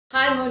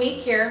Hi, Monique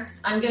here.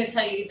 I'm going to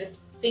tell you the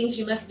things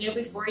you must know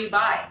before you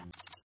buy.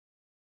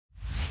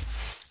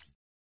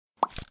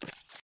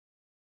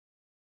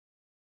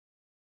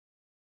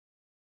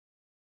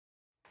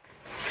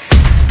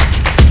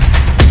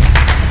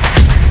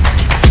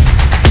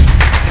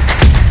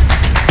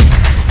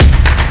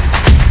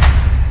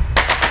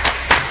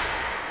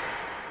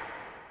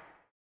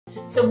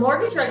 So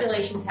mortgage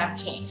regulations have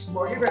changed.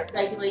 Mortgage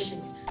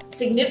regulations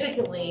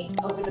significantly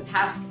over the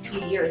past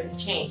few years have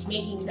changed,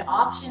 making the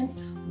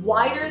options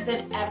wider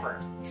than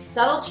ever.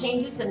 Subtle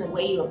changes in the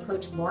way you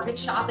approach mortgage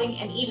shopping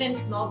and even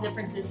small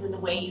differences in the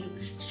way you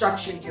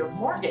structured your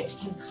mortgage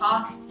can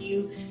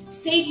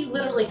save you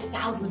literally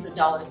thousands of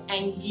dollars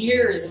and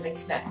years of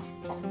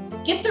expense.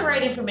 Get the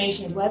right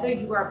information whether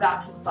you are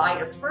about to buy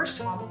your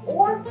first home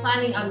or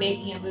planning on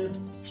making a move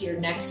to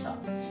your next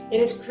home. It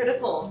is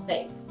critical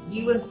that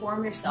you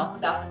inform yourself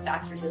about the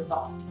factors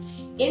involved.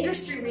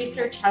 Industry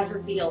research has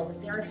revealed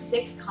that there are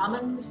 6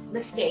 common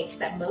mistakes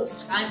that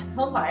most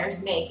home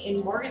buyers make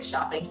in mortgage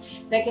shopping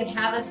that can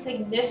have a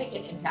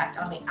significant impact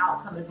on the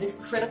outcome of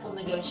this critical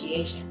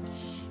negotiation.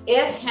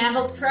 If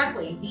handled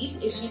correctly, these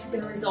issues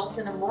can result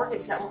in a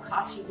mortgage that will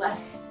cost you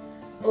less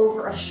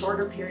over a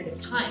shorter period of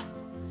time.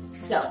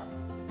 So,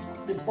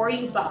 before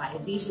you buy,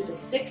 these are the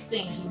 6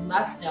 things you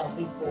must know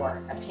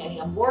before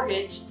obtaining a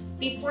mortgage,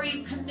 before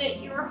you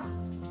commit your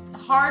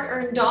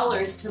hard-earned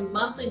dollars to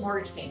monthly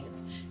mortgage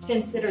payments.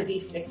 Consider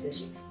these 6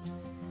 issues.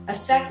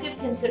 Effective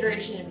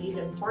consideration of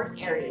these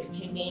important areas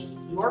can make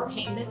your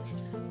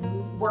payments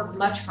work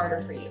much harder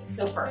for you.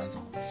 So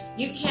first,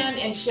 you can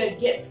and should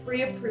get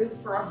pre-approved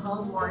for a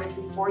home mortgage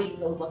before you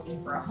go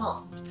looking for a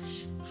home.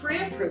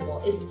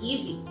 Pre-approval is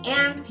easy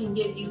and can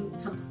give you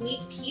complete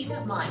peace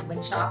of mind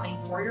when shopping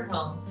for your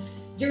home.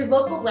 Your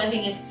local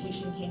lending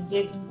institution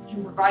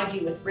can provide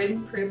you with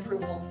written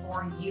pre-approval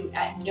for you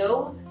at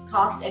no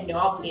cost and no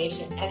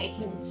obligation, and it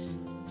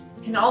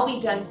can all be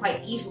done quite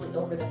easily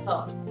over the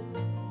phone.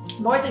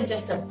 More than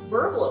just a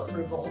verbal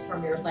approval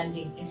from your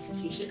lending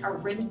institution, a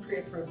written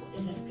pre-approval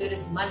is as good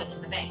as money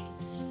in the bank.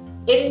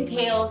 It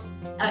entails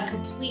a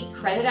complete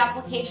credit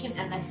application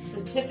and a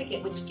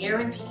certificate which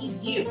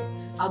guarantees you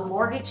a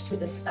mortgage to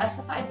the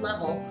specified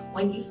level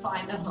when you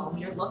find the home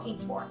you're looking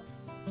for.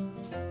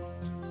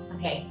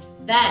 Okay,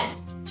 then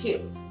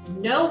 2,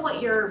 know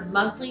what your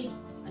monthly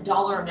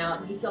dollar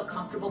amount you feel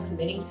comfortable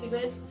committing to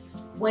is.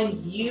 When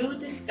you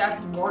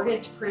discuss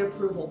mortgage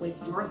pre-approval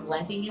with your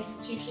lending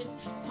institution,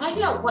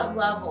 find out what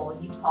level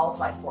you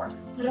qualify for,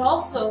 but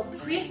also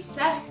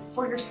pre-assess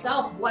for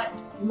yourself what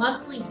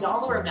monthly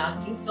dollar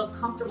amount you feel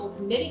comfortable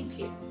committing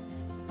to.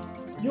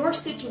 Your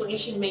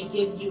situation may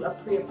give you a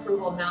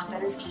pre-approval amount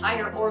that is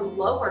higher or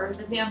lower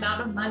than the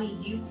amount of money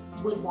you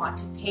would want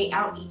to pay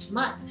out each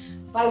month.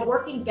 By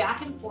working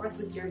back and forth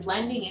with your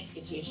lending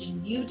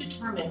institution, you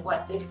determine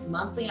what this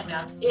monthly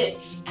amount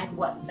is and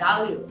what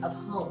value of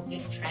home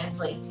this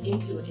translates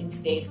into in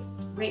today's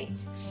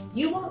rates.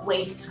 You won't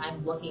waste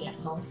time looking at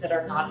homes that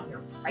are not in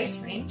your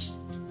price range.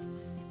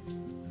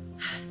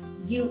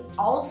 You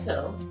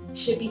also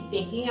should be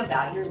thinking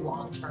about your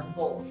long-term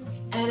goals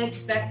and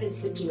expected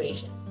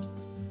situation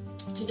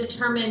to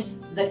determine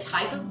the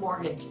type of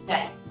mortgage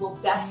that will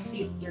best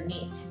suit your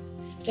needs.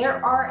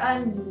 There are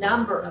a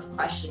number of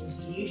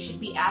questions you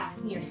should be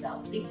asking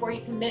yourself before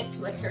you commit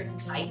to a certain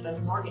type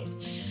of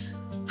mortgage.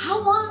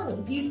 How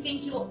long do you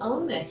think you'll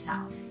own this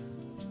house?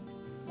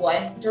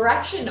 What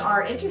direction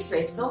are interest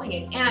rates going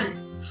in, and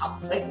how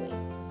quickly?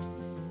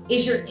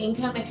 Is your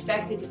income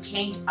expected to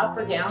change up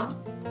or down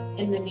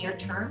in the near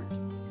term,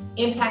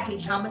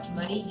 impacting how much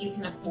money you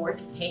can afford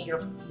to pay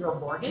your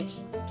mortgage?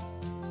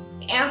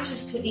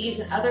 Answers to these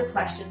and other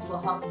questions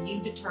will help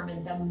you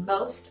determine the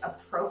most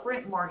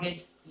appropriate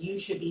mortgage you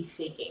should be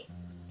seeking.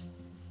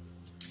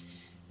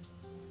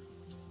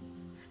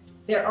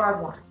 There are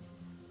more.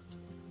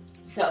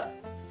 So,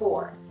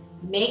 4,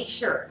 make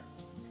sure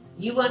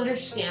you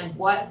understand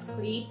what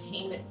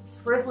prepayment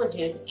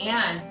privileges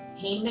and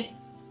payment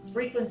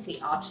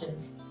frequency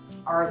options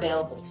are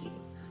available to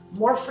you.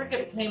 More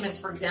frequent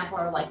payments, for example,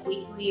 are like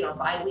weekly or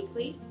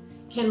bi-weekly,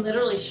 can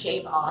literally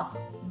shave off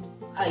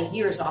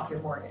years off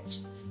your mortgage.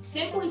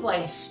 Simply by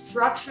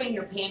structuring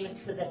your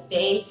payments so that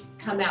they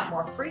come out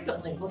more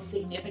frequently will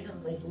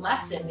significantly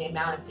lessen the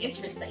amount of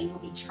interest that you will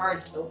be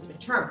charged over the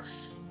term.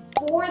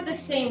 For the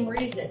same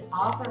reason,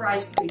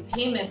 authorize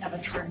prepayment of a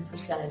certain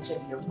percentage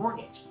of your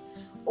mortgage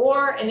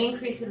or an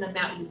increase in the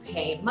amount you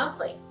pay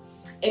monthly.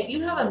 If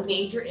you have a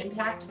major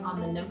impact on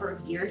the number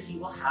of years you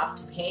will have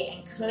to pay,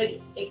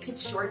 and it could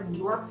shorten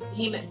your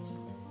payment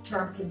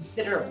term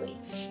considerably.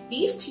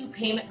 These 2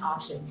 payment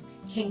options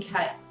can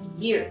cut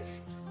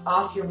years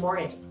off your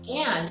mortgage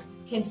and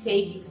can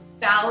save you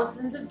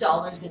thousands of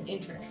dollars in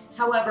interest.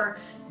 However,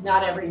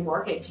 not every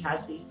mortgage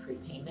has these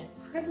prepayment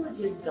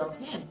privileges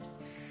built in.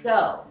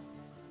 So,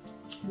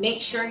 make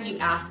sure you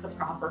ask the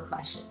proper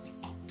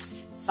questions.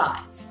 5,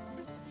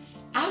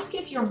 ask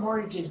if your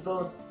mortgage is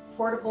both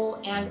portable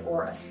and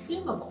or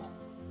assumable.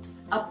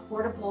 A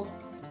portable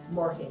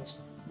mortgage,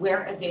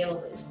 where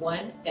available, is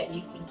one that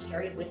you can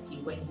carry with you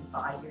when you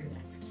buy your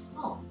next home.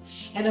 home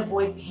and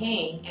avoid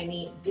paying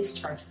any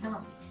discharge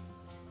penalties.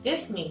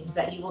 This means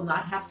that you will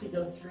not have to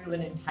go through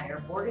an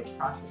entire mortgage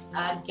process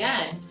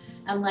again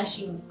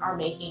unless you are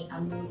making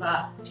a move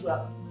up to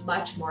a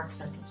much more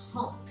expensive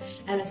home.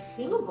 An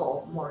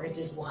assumable mortgage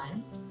is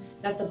one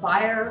that the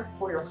buyer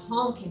for your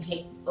home can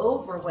take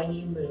over when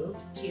you move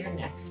to your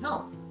next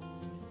home.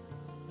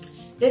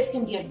 This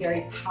can be a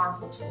very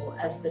powerful tool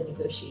at the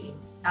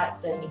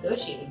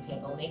negotiating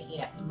table, making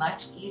it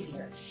much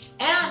easier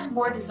and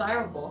more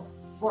desirable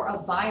for a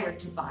buyer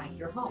to buy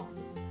your home.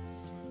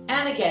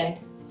 And again,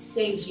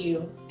 saves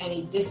you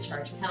any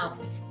discharge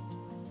penalties.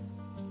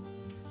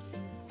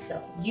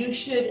 So you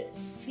should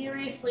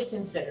seriously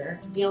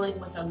consider dealing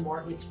with a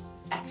mortgage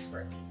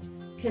expert.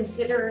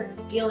 Consider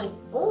dealing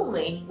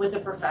only with a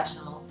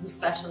professional who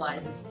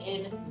specializes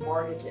in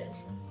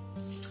mortgages.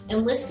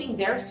 Enlisting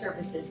their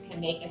services can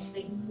make a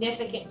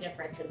significant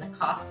difference in the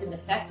cost and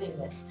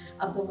effectiveness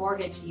of the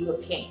mortgage you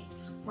obtain.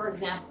 For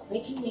example, they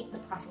can make the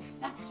process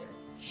faster,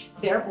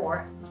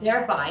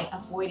 thereby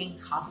avoiding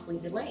costly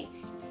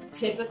delays.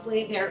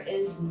 Typically, there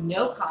is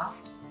no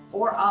cost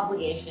or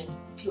obligation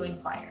to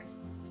inquire.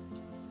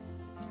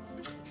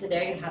 So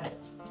there you have it.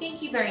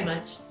 Thank you very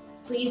much.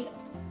 Please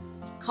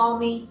call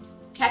me,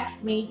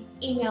 text me,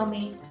 email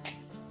me.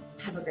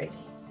 Have a great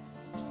day.